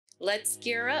Let's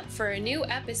gear up for a new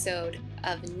episode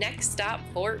of Nextstop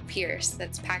Fort Pierce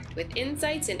that's packed with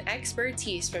insights and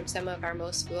expertise from some of our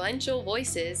most influential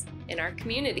voices in our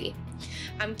community.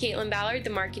 I'm Caitlin Ballard,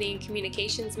 the Marketing and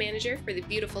Communications Manager for the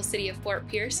beautiful city of Fort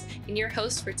Pierce, and your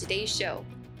host for today's show.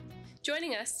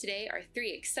 Joining us today are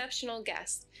three exceptional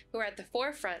guests who are at the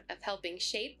forefront of helping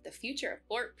shape the future of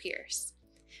Fort Pierce.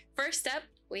 First up,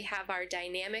 we have our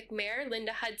dynamic Mayor,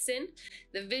 Linda Hudson,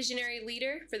 the visionary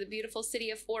leader for the beautiful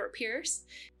city of Fort Pierce.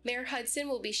 Mayor Hudson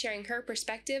will be sharing her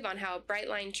perspective on how a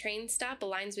Brightline train stop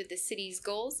aligns with the city's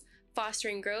goals,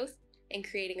 fostering growth, and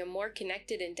creating a more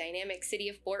connected and dynamic city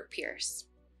of Fort Pierce.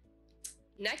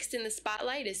 Next in the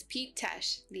spotlight is Pete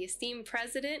Tesh, the esteemed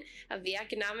president of the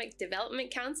Economic Development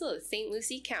Council of St.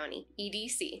 Lucie County,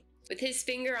 EDC. With his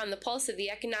finger on the pulse of the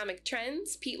economic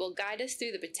trends, Pete will guide us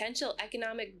through the potential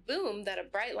economic boom that a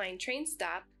Brightline train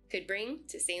stop could bring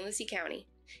to St. Lucie County.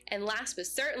 And last but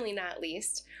certainly not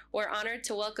least, we're honored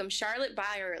to welcome Charlotte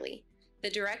Byerly, the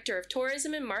Director of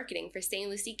Tourism and Marketing for St.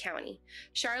 Lucie County.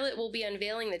 Charlotte will be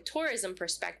unveiling the tourism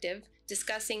perspective,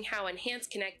 discussing how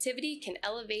enhanced connectivity can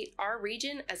elevate our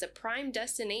region as a prime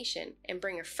destination and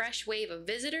bring a fresh wave of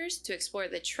visitors to explore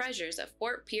the treasures of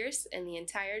Fort Pierce and the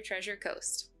entire Treasure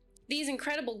Coast. These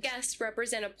incredible guests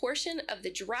represent a portion of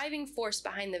the driving force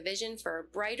behind the vision for a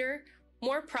brighter,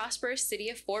 more prosperous city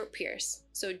of Fort Pierce.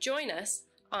 So join us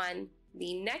on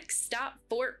the Next Stop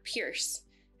Fort Pierce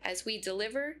as we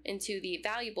deliver into the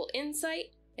valuable insight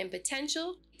and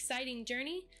potential exciting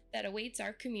journey that awaits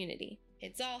our community.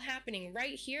 It's all happening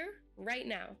right here, right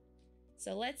now.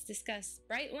 So let's discuss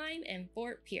Brightline and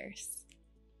Fort Pierce.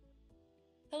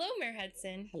 Hello, Mayor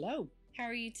Hudson. Hello. How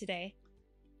are you today?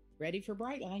 Ready for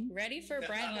Brightline. Ready for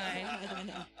Brightline.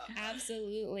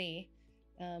 Absolutely.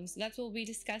 So that's what we'll be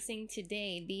discussing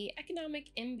today, the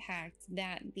economic impact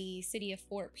that the city of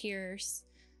Fort Pierce,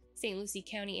 St. Lucie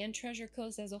County, and Treasure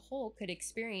Coast as a whole could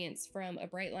experience from a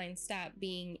Brightline stop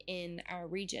being in our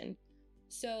region.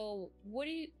 So what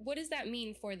does that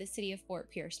mean for the city of Fort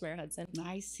Pierce, Mayor Hudson?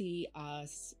 I see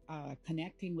us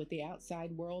connecting with the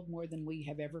outside world more than we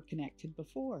have ever connected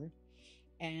before.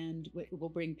 And it will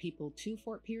bring people to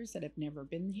Fort Pierce that have never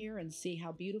been here and see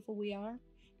how beautiful we are.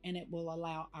 And it will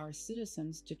allow our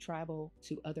citizens to travel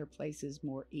to other places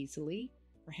more easily,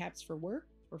 perhaps for work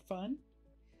or fun.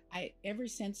 Ever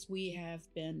since we have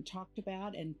been talked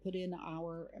about and put in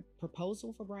our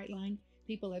proposal for Brightline,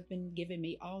 people have been giving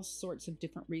me all sorts of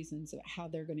different reasons of how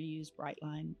they're going to use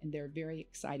Brightline, and they're very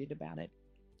excited about it.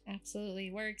 Absolutely.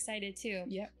 We're excited too.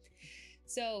 Yep.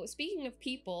 So speaking of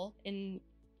people and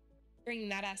bringing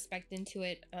that aspect into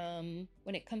it,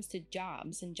 when it comes to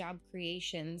jobs and job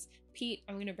creations, Pete,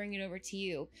 I'm going to bring it over to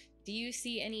you. Do you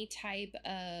see any type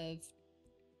of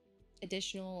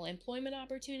additional employment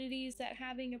opportunities that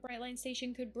having a Brightline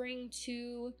station could bring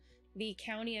to the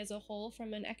county as a whole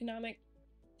from an economic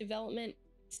development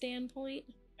standpoint?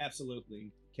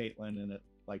 Absolutely, Caitlin, and I'd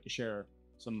like to share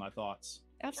some of my thoughts.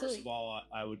 Absolutely. First of all,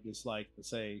 I would just like to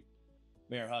say,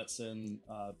 Mayor Hudson,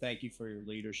 thank you for your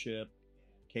leadership.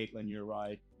 Caitlin, you're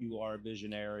right. You are a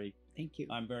visionary. Thank you.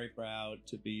 I'm very proud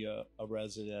to be a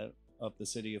resident of the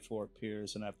city of Fort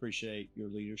Pierce, and I appreciate your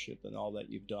leadership and all that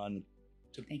you've done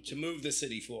to move the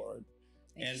city forward.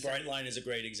 And Brightline is a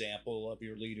great example of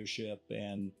your leadership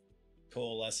and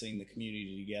coalescing the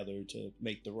community together to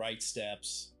make the right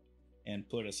steps and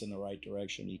put us in the right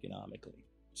direction economically.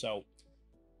 So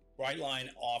Brightline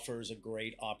offers a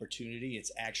great opportunity.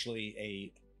 It's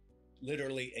actually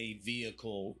literally a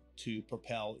vehicle to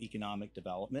propel economic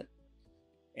development.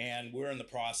 And we're in the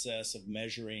process of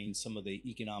measuring some of the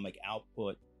economic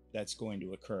output that's going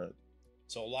to occur.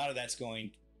 So a lot of that's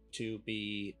going to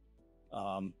be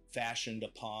fashioned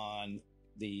upon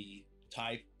the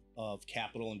type of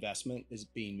capital investment is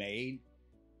being made.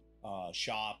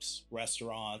 Shops,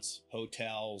 restaurants,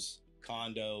 hotels,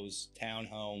 condos,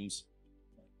 townhomes,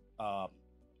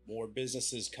 more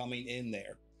businesses coming in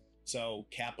there. So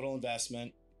capital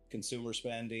investment, consumer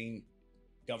spending,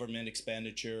 government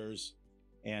expenditures,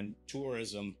 and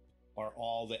tourism are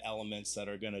all the elements that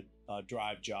are going to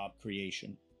drive job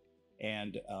creation.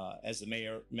 And as the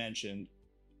mayor mentioned,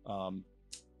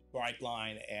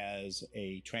 Brightline as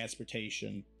a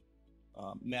transportation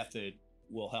method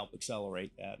will help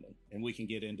accelerate that. And we can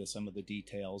get into some of the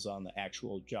details on the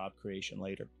actual job creation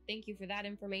later. Thank you for that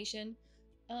information.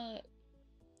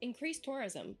 Increased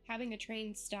tourism, having a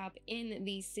train stop in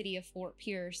the city of Fort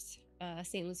Pierce,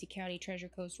 St. Lucie County, Treasure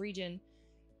Coast region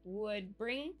would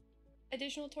bring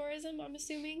additional tourism, I'm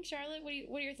assuming. Charlotte,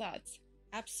 what are your thoughts?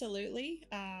 Absolutely.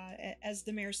 As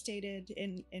the mayor stated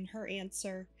in her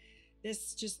answer,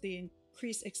 this just the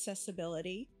increased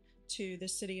accessibility to the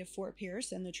city of Fort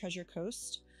Pierce and the Treasure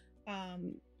Coast.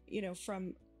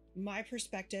 From my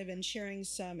perspective and sharing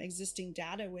some existing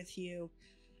data with you,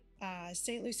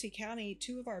 St. Lucie County,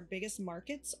 two of our biggest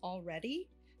markets already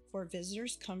for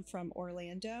visitors come from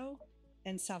Orlando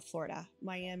and South Florida,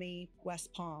 Miami,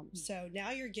 West Palm. So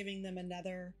now you're giving them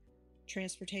another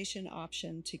transportation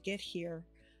option to get here.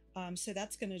 So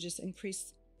that's going to just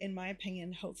increase, in my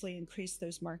opinion, hopefully increase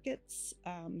those markets,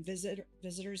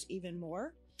 visitors even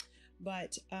more.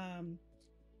 But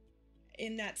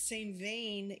in that same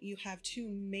vein, you have two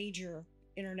major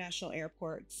international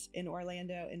airports in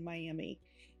Orlando and Miami,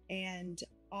 and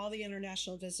all the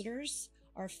international visitors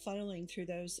are funneling through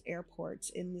those airports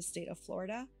in the state of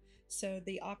Florida. So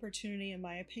the opportunity, in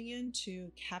my opinion,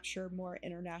 to capture more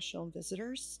international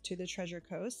visitors to the Treasure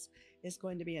Coast is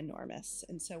going to be enormous.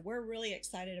 And so we're really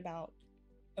excited about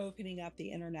opening up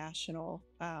the international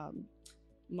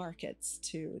markets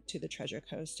to the Treasure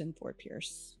Coast and Fort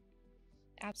Pierce.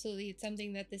 Absolutely. It's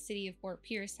something that the city of Fort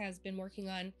Pierce has been working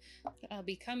on,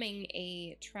 becoming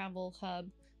a travel hub.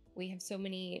 We have so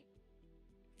many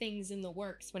things in the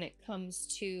works when it comes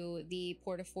to the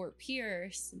Port of Fort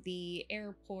Pierce, the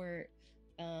airport.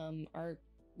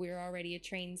 We're already a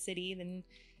train city, then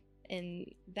in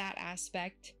that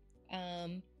aspect.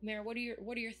 Mayor, what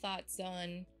are your thoughts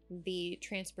on the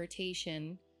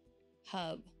transportation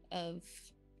hub of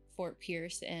Fort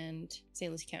Pierce and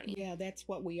St. Lucie County? Yeah, that's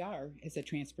what we are, as a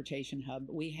transportation hub.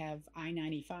 We have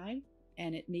I-95,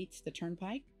 and it meets the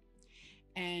turnpike.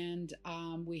 And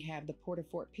we have the Port of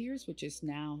Fort Pierce, which is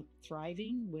now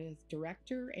thriving with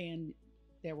director, and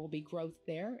there will be growth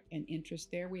there and interest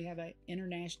there. We have an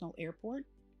international airport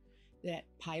that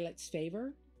pilots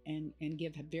favor and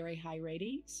give very high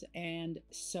ratings. And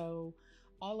so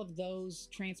all of those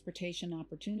transportation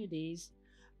opportunities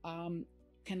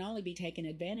can only be taken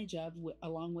advantage of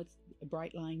along with a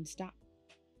Brightline stop.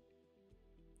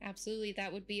 Absolutely.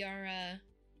 That would be our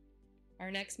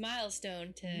next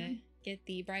milestone to get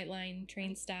the Brightline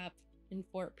train stop in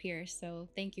Fort Pierce. So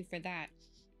thank you for that.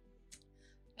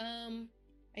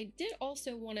 I did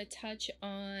also want to touch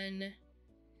on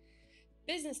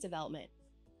business development.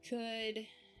 Could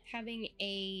having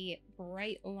a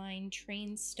Brightline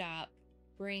train stop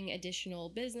bring additional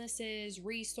businesses,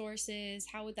 resources?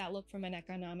 How would that look from an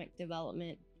economic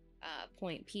development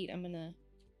point? Pete, I'm gonna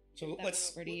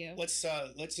let's over to you. Let's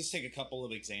just take a couple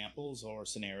of examples or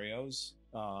scenarios.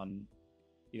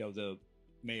 The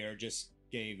mayor just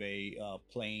gave a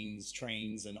planes,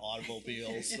 trains, and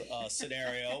automobiles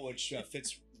scenario, which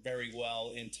fits very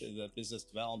well into the business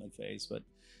development phase. But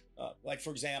like,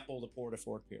 for example, the Port of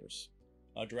Fort Pierce.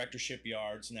 Director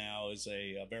Shipyards now is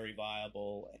a very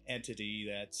viable entity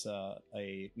that's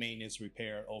a maintenance,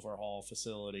 repair, overhaul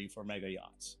facility for mega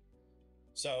yachts.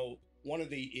 So one of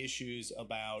the issues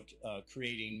about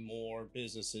creating more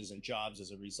businesses and jobs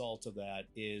as a result of that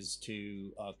is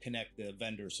to connect the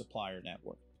vendor-supplier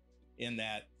network, in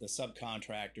that the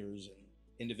subcontractors and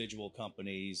individual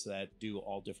companies that do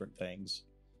all different things,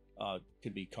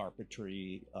 could be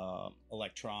carpentry,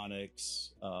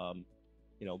 electronics,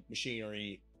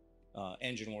 machinery,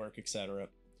 engine work, etc.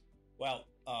 Well,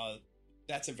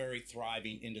 that's a very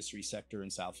thriving industry sector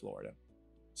in South Florida.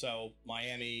 So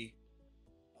Miami,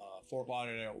 Fort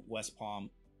Lauderdale, West Palm,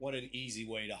 what an easy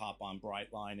way to hop on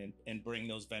Brightline and bring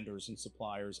those vendors and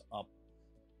suppliers up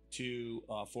to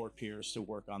Fort Pierce to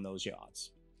work on those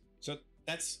yachts. So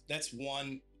that's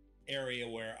one area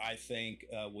where I think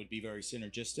would be very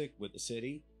synergistic with the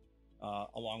city,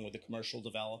 along with the commercial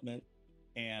development,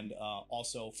 and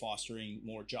also fostering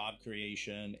more job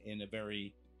creation in a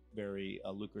very, very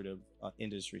lucrative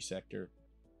industry sector,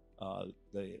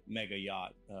 the mega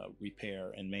yacht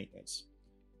repair and maintenance.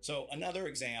 So another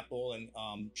example,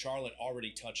 and Charlotte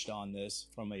already touched on this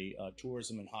from a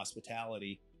tourism and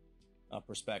hospitality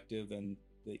perspective, and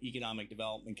the Economic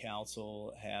Development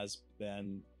Council has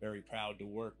been very proud to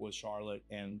work with Charlotte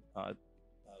and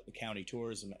the county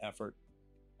tourism effort.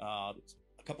 A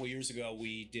couple of years ago,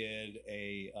 we did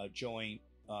a joint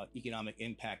economic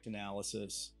impact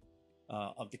analysis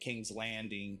of the King's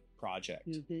Landing project.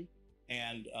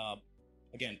 And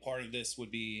again, part of this would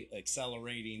be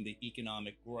accelerating the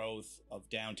economic growth of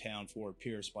downtown Fort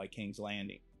Pierce by King's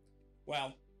Landing.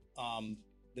 Well,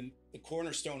 the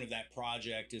cornerstone of that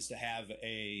project is to have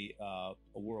a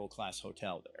world-class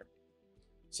hotel there.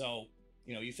 So,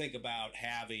 you think about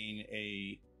having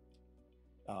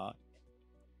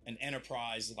an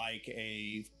enterprise like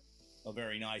a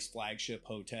very nice flagship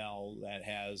hotel that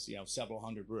has, several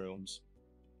hundred rooms.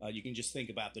 You can just think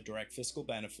about the direct fiscal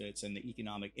benefits and the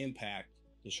economic impact,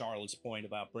 to Charlotte's point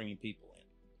about bringing people in.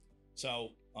 So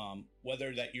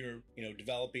whether that you're,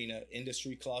 developing an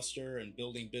industry cluster and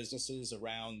building businesses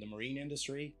around the marine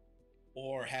industry,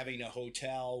 or having a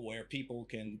hotel where people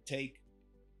can take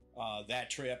that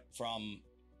trip from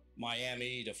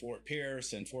Miami to Fort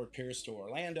Pierce and Fort Pierce to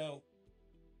Orlando.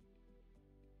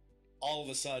 All of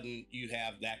a sudden, you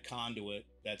have that conduit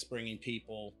that's bringing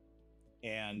people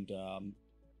and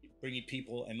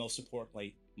most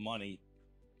importantly, money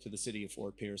to the city of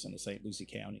Fort Pierce and to St. Lucie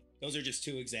County. Those are just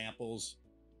two examples.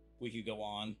 We could go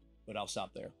on, but I'll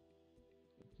stop there.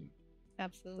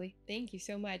 Absolutely. Thank you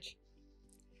so much.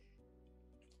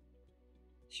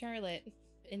 Charlotte,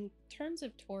 in terms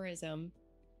of tourism,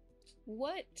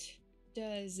 what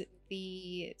does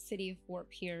the city of Fort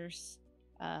Pierce,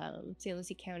 St.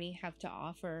 Lucie County have to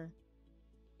offer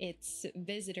its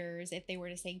visitors if they were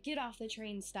to say, get off the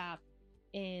train stop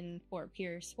in Fort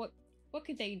Pierce? What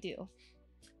could they do?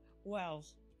 Well,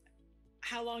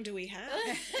 how long do we have?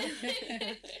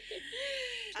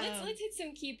 Let's hit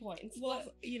some key points. Well,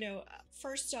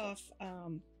 first off,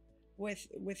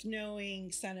 with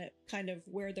knowing kind of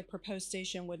where the proposed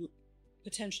station would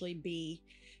potentially be,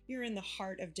 you're in the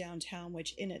heart of downtown,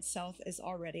 which in itself is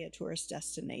already a tourist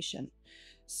destination.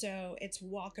 So it's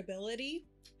walkability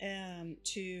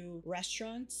to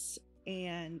restaurants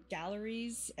and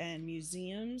galleries and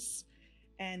museums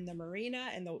and the marina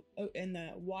and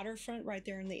the waterfront right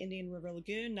there in the Indian River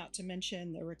Lagoon, not to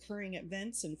mention the recurring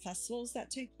events and festivals that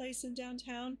take place in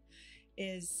downtown,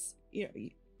 is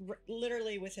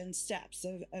literally within steps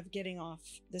of getting off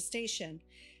the station.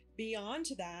 Beyond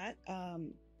that,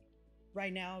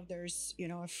 right now there's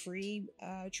a free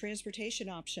transportation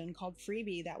option called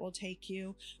Freebie that will take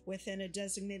you within a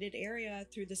designated area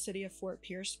through the city of Fort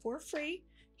Pierce for free.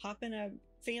 Hop in a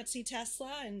fancy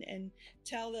Tesla and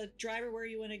tell the driver where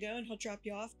you want to go and he'll drop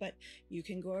you off. But you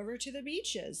can go over to the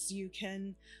beaches. You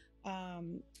can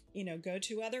go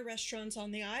to other restaurants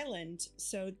on the island.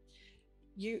 So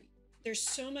there's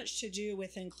so much to do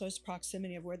within close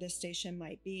proximity of where this station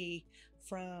might be,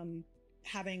 from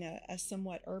having a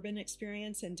somewhat urban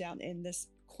experience and down in this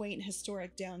quaint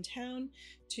historic downtown,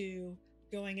 to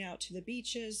going out to the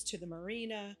beaches, to the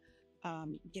marina,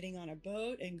 getting on a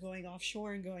boat and going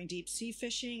offshore and going deep sea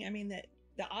fishing. I mean,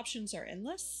 the options are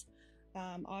endless.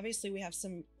 Obviously, we have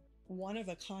some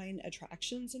one-of-a-kind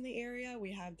attractions in the area.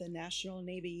 We have the National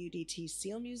Navy UDT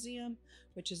SEAL Museum,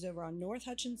 which is over on North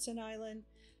Hutchinson Island.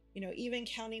 Even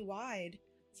countywide,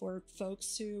 for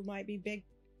folks who might be big,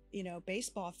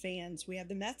 baseball fans, we have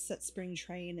the Mets that spring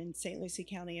train in St. Lucie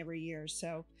County every year.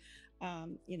 So,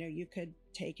 you could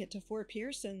take it to Fort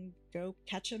Pierce and go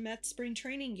catch a Mets spring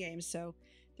training game. So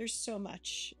there's so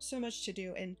much to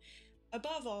do. And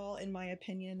above all, in my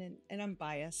opinion, and I'm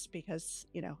biased because,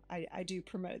 I do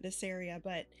promote this area,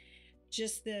 but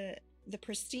just the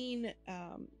pristine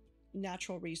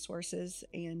natural resources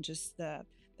and just the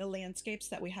landscapes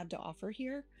that we have to offer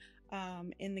here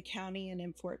in the county and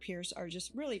in Fort Pierce are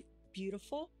just really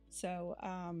beautiful. So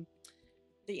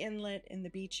the inlet and the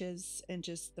beaches and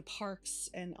just the parks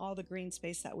and all the green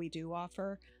space that we do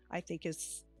offer, I think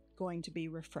is going to be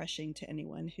refreshing to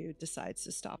anyone who decides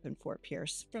to stop in Fort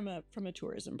Pierce from a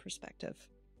tourism perspective.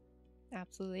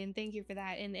 Absolutely. And thank you for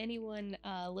that. And anyone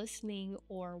listening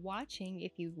or watching,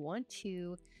 if you want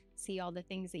to see all the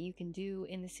things that you can do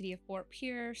in the city of Fort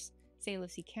Pierce, St.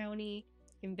 Lucie County,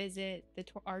 you can visit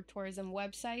our tourism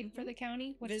website for the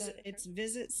county. It's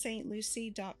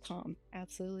visitstlucie.com.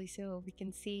 Absolutely. So we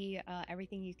can see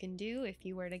everything you can do if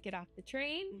you were to get off the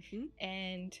train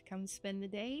and come spend the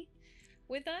day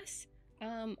with us.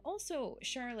 Also,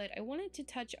 Charlotte, I wanted to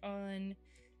touch on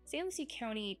St. Lucie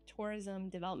County Tourism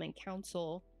Development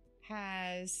Council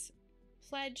has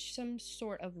pledged some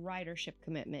sort of ridership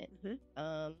commitment.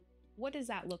 What does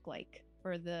that look like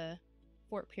for the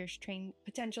Fort Pierce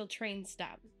potential train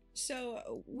stop?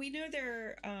 So we know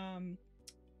there,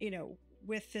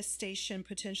 with this station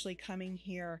potentially coming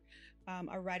here,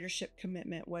 a ridership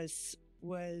commitment was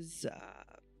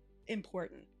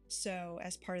important. So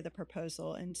as part of the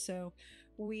proposal. And so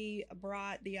we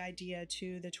brought the idea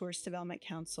to the Tourist Development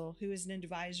Council, who is an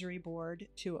advisory board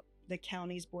to the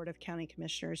county's Board of County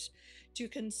Commissioners, to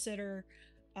consider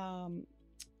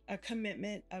a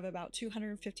commitment of about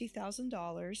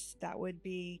 $250,000 that would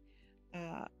be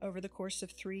over the course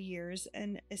of 3 years.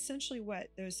 And essentially what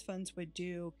those funds would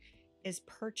do is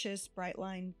purchase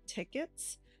Brightline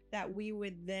tickets that we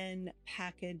would then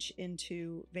package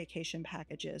into vacation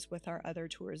packages with our other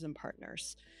tourism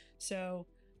partners. So,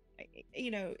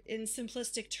 in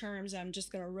simplistic terms, I'm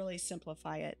just going to really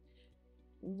simplify it.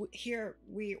 Here,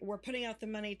 we're putting out the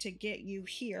money to get you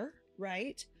here,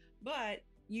 right? But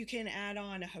you can add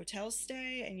on a hotel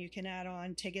stay, and you can add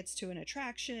on tickets to an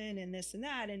attraction and this and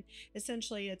that. And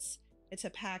essentially it's a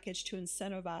package to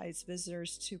incentivize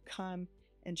visitors to come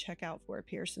and check out Fort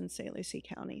Pierce in St. Lucie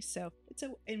County. So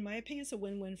in my opinion, it's a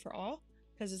win-win for all,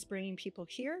 because it's bringing people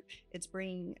here. It's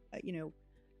bringing,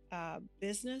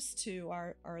 business to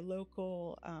our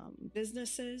local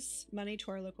businesses, money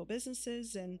to our local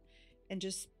businesses, and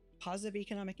just positive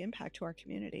economic impact to our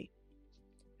community.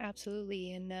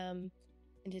 Absolutely. And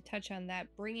to touch on that,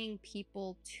 bringing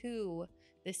people to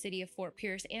the city of Fort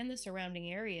Pierce and the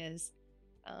surrounding areas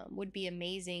would be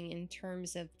amazing in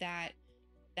terms of that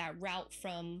route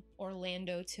from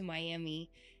Orlando to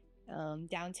Miami.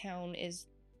 Downtown is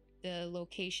the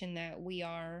location that we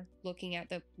are looking at.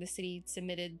 The city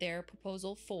submitted their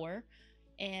proposal for.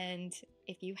 And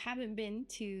if you haven't been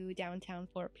to downtown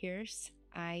Fort Pierce,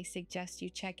 I suggest you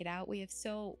check it out.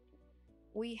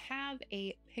 We have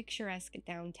a picturesque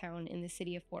downtown in the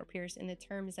city of Fort Pierce, in the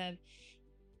terms of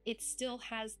it still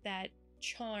has that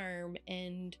charm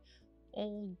and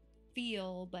old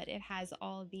feel, but it has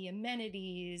all the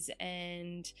amenities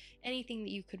and anything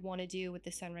that you could want to do with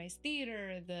the Sunrise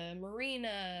Theater, the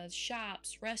marina,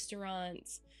 shops,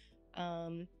 restaurants.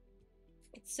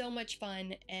 It's so much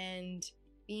fun, and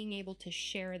being able to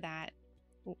share that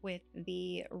with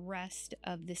the rest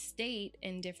of the state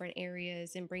in different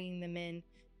areas and bringing them in,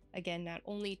 again, not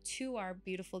only to our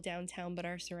beautiful downtown, but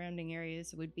our surrounding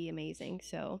areas, would be amazing.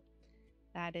 So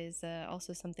that is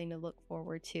also something to look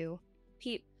forward to.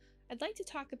 Pete, I'd like to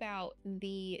talk about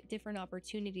the different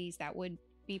opportunities that would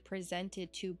be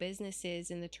presented to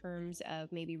businesses in the terms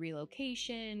of maybe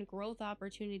relocation, growth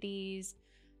opportunities.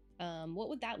 What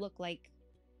would that look like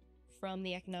from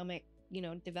the economic,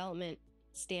 development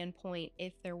standpoint,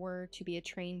 if there were to be a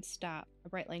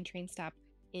Brightline train stop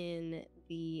in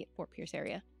the Fort Pierce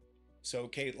area? So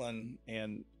Caitlin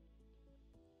and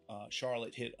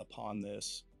Charlotte hit upon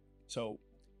this. So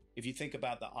if you think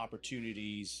about the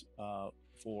opportunities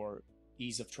for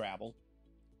ease of travel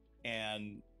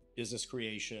and business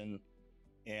creation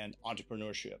and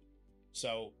entrepreneurship.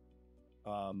 So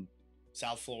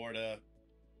South Florida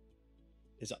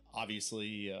is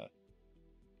obviously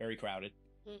very crowded.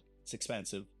 It's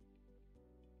expensive.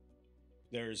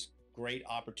 There's great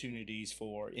opportunities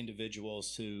for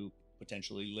individuals to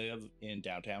potentially live in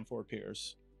downtown Fort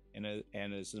Pierce. And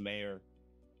as the mayor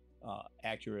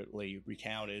accurately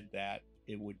recounted, that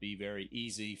it would be very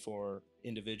easy for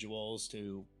individuals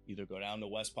to either go down to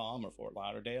West Palm or Fort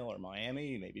Lauderdale or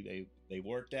Miami. Maybe they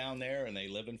work down there and they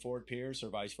live in Fort Pierce, or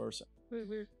vice versa.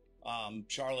 Mm-hmm.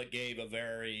 Charlotte gave a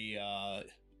very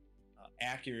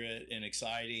accurate and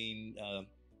exciting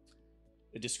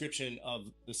description of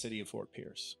the city of Fort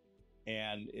Pierce.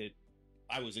 And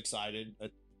I was excited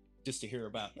just to hear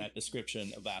about that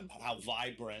description, about how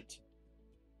vibrant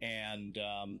and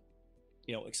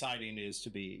exciting it is to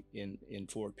be in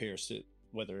Fort Pierce,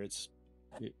 whether it's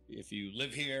if you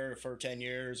live here for 10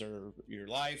 years or your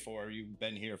life, or you've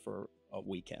been here for a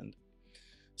weekend.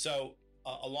 So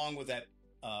along with that,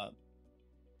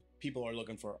 people are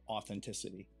looking for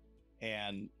authenticity,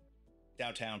 and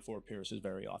downtown Fort Pierce is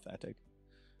very authentic.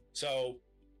 So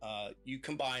you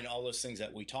combine all those things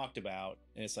that we talked about,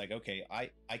 and it's like, okay,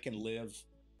 I can live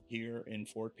here in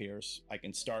Fort Pierce. I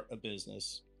can start a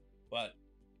business, but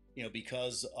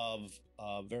because of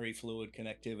very fluid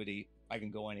connectivity, I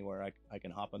can go anywhere. I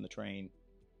can hop on the train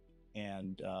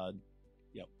and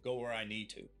go where I need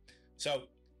to. So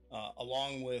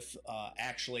along with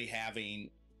actually having,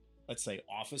 let's say,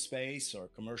 office space or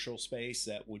commercial space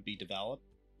that would be developed,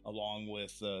 along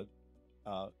with the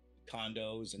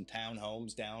condos and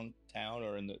townhomes downtown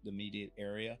or in the immediate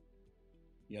area.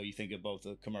 You think of both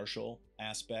the commercial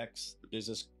aspects, the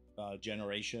business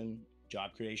generation,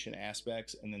 job creation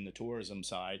aspects, and then the tourism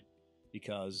side,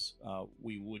 because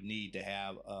we would need to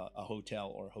have a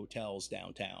hotel or hotels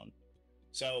downtown.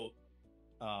 So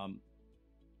a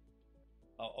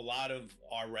lot of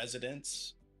our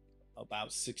residents, about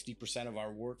 60% of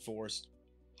our workforce,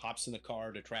 hops in the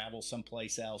car to travel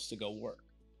someplace else to go work.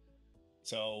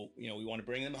 So, we want to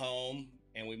bring them home,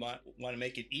 and we want to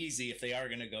make it easy if they are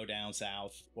going to go down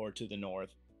south or to the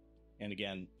north. And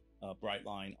again,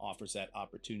 Brightline offers that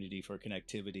opportunity for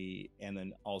connectivity, and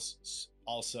then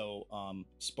also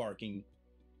sparking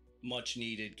much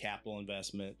needed capital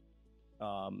investment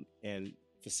and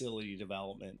facility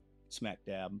development smack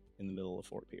dab in the middle of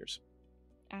Fort Pierce.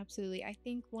 Absolutely. I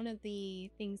think one of the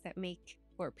things that make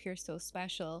Fort Pierce so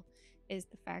special is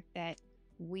the fact that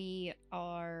we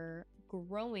are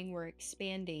growing, we're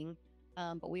expanding,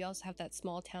 but we also have that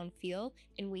small town feel,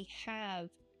 and we have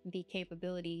the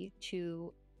capability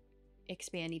to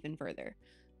expand even further.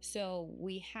 So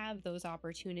we have those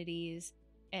opportunities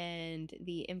and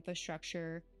the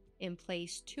infrastructure in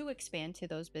place to expand to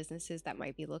those businesses that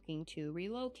might be looking to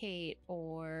relocate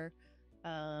or,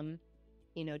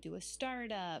 do a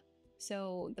startup.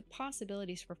 So the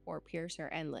possibilities for Fort Pierce are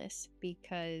endless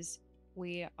because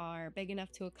we are big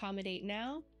enough to accommodate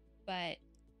now, but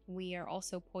we are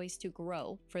also poised to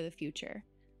grow for the future.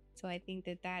 So I think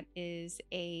that that is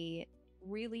a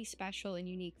really special and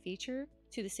unique feature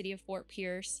to the city of Fort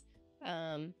Pierce,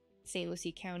 St.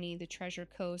 Lucie County, the Treasure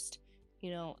Coast.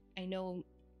 I know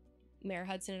Mayor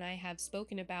Hudson and I have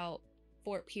spoken about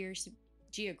Fort Pierce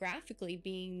geographically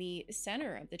being the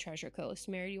center of the Treasure Coast.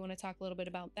 Mayor, do you want to talk a little bit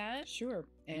about that? Sure.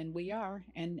 And we are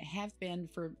and have been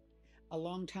for a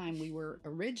long time. We were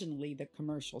originally the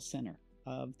commercial center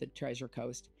of the Treasure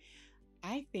Coast.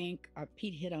 I think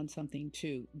Pete hit on something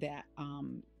too, that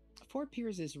Fort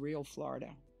Pierce is real Florida,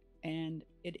 and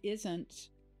it isn't.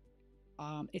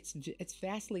 It's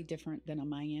vastly different than a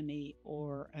Miami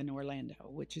or an Orlando,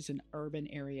 which is an urban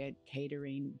area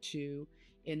catering to,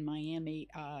 in Miami,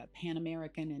 Pan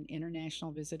American and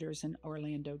international visitors, in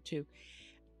Orlando too.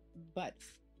 But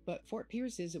Fort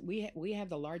Pierce is we have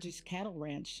the largest cattle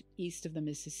ranch east of the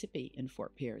Mississippi in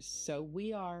Fort Pierce, so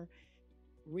we are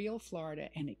real Florida,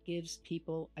 and it gives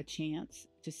people a chance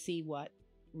to see what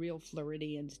real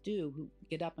Floridians do, who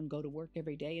get up and go to work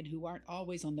every day and who aren't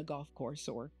always on the golf course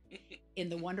or in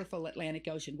the wonderful Atlantic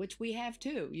Ocean, which we have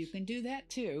too. You can do that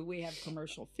too. We have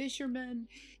commercial fishermen.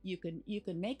 You can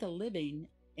make a living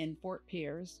in Fort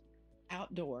Pierce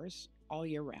outdoors all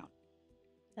year round.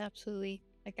 Absolutely.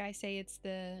 Like I say, it's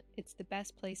the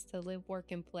best place to live,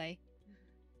 work, and play.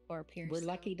 Fort Pierce. We're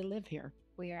lucky to live here.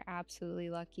 We are absolutely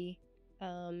lucky.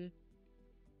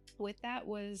 With that,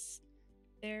 was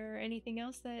there anything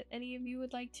else that any of you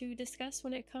would like to discuss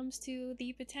when it comes to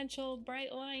the potential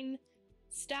Brightline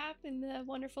stop in the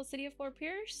wonderful city of Fort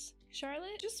Pierce?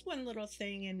 Charlotte? Just one little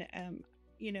thing, and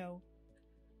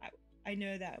I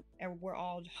know that we're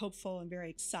all hopeful and very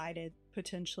excited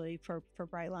potentially for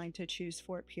Brightline to choose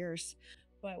Fort Pierce.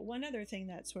 But one other thing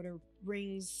that sort of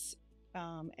rings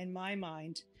in my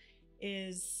mind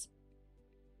is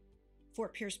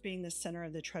Fort Pierce being the center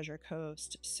of the Treasure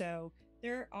Coast. So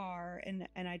there are, and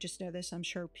I just know this, I'm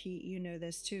sure Pete, you know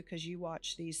this too, because you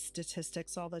watch these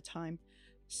statistics all the time,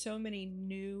 so many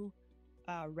new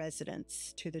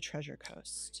residents to the Treasure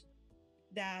Coast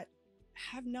that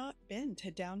have not been to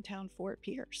downtown Fort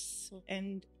Pierce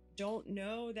and don't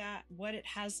know that what it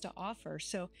has to offer.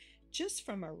 So just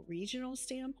from a regional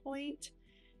standpoint,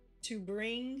 to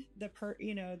bring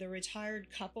the retired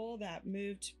couple that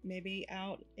moved maybe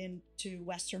out into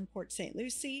Western Port St.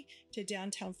 Lucie to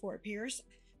downtown Fort Pierce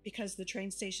because the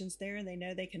train station's there and they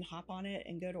know they can hop on it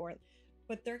and go to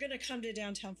but they're going to come to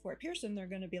downtown Fort Pierce and they're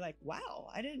going to be like,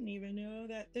 wow, I didn't even know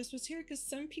that this was here, because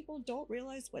some people don't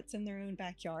realize what's in their own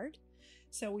backyard.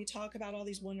 So we talk about all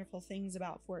these wonderful things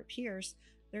about Fort Pierce.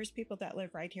 There's people that live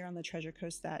right here on the Treasure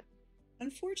Coast that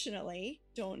unfortunately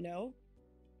don't know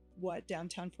what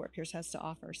downtown Fort Pierce has to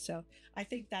offer. So I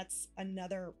think that's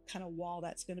another kind of wall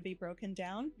that's going to be broken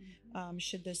down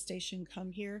should this station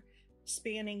come here,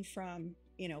 spanning from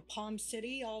Palm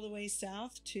City all the way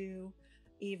south to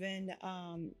even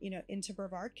into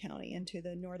Brevard County, into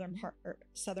the northern part or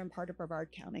southern part of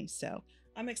Brevard County. So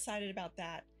I'm excited about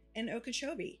that. And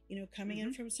Okeechobee, coming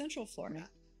in from Central Florida.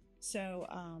 So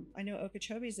I know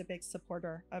Okeechobee is a big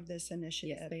supporter of this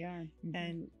initiative. Yes, they are.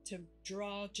 And to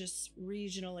draw just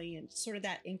regionally and sort of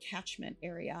that encatchment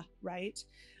area, right?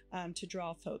 To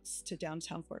draw folks to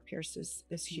downtown Fort Pierce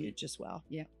is huge as well.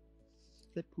 Yeah,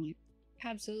 good point.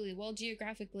 Absolutely. Well,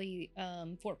 geographically,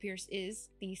 Fort Pierce is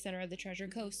the center of the Treasure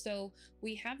Coast. So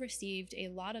we have received a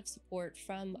lot of support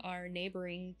from our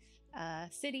neighboring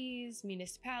cities,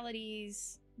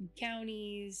 municipalities,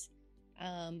 counties,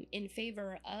 in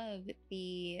favor of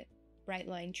the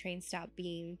Brightline train stop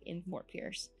being in Fort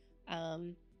Pierce.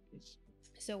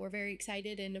 So we're very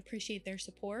excited and appreciate their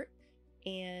support.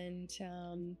 And,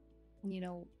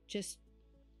 just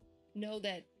know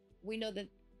that we know that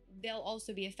they'll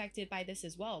also be affected by this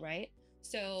as well, right?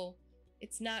 So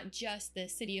it's not just the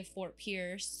city of Fort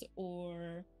Pierce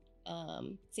or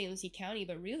St. Lucie County,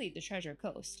 but really the Treasure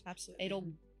Coast.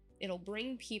 Absolutely. It'll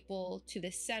bring people to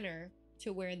the center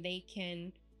to where they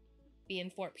can be in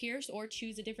Fort Pierce or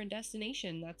choose a different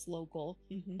destination that's local.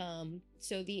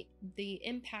 So the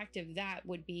impact of that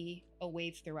would be a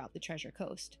wave throughout the Treasure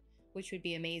Coast, which would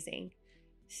be amazing.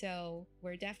 So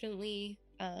we're definitely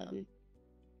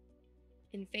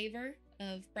in favor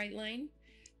of Brightline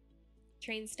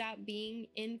train stop being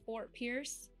in Fort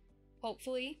Pierce.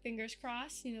 Hopefully, fingers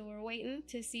crossed, we're waiting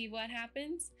to see what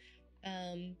happens.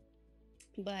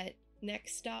 but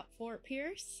next stop Fort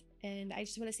Pierce. And I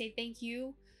just want to say thank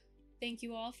you. Thank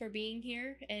you all for being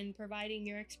here and providing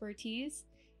your expertise.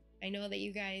 I know that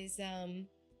you guys,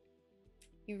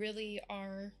 you really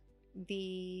are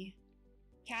the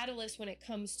catalyst when it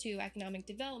comes to economic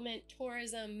development,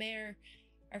 tourism, mayor,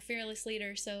 our fearless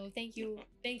leader. So thank you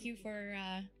for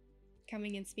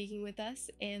coming and speaking with us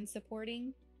and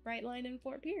supporting Brightline and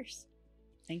Fort Pierce.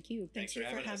 Thank you. Thank you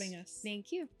for having us.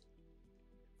 Thank you.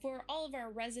 For all of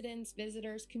our residents,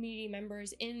 visitors, community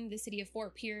members in the city of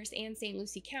Fort Pierce and St.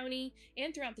 Lucie County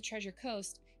and throughout the Treasure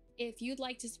Coast, if you'd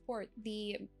like to support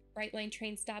the Brightline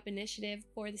Train Stop initiative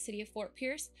for the city of Fort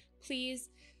Pierce, please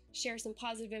share some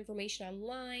positive information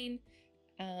online,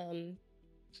 on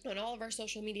all of our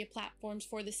social media platforms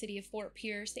for the city of Fort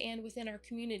Pierce and within our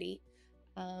community.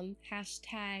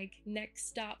 Hashtag Next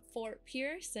Stop Fort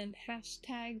Pierce and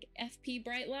hashtag FP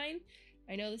Brightline.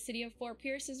 I know the city of Fort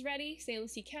Pierce is ready, St.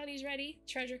 Lucie County is ready,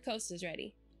 Treasure Coast is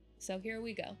ready. So here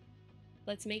we go.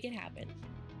 Let's make it happen.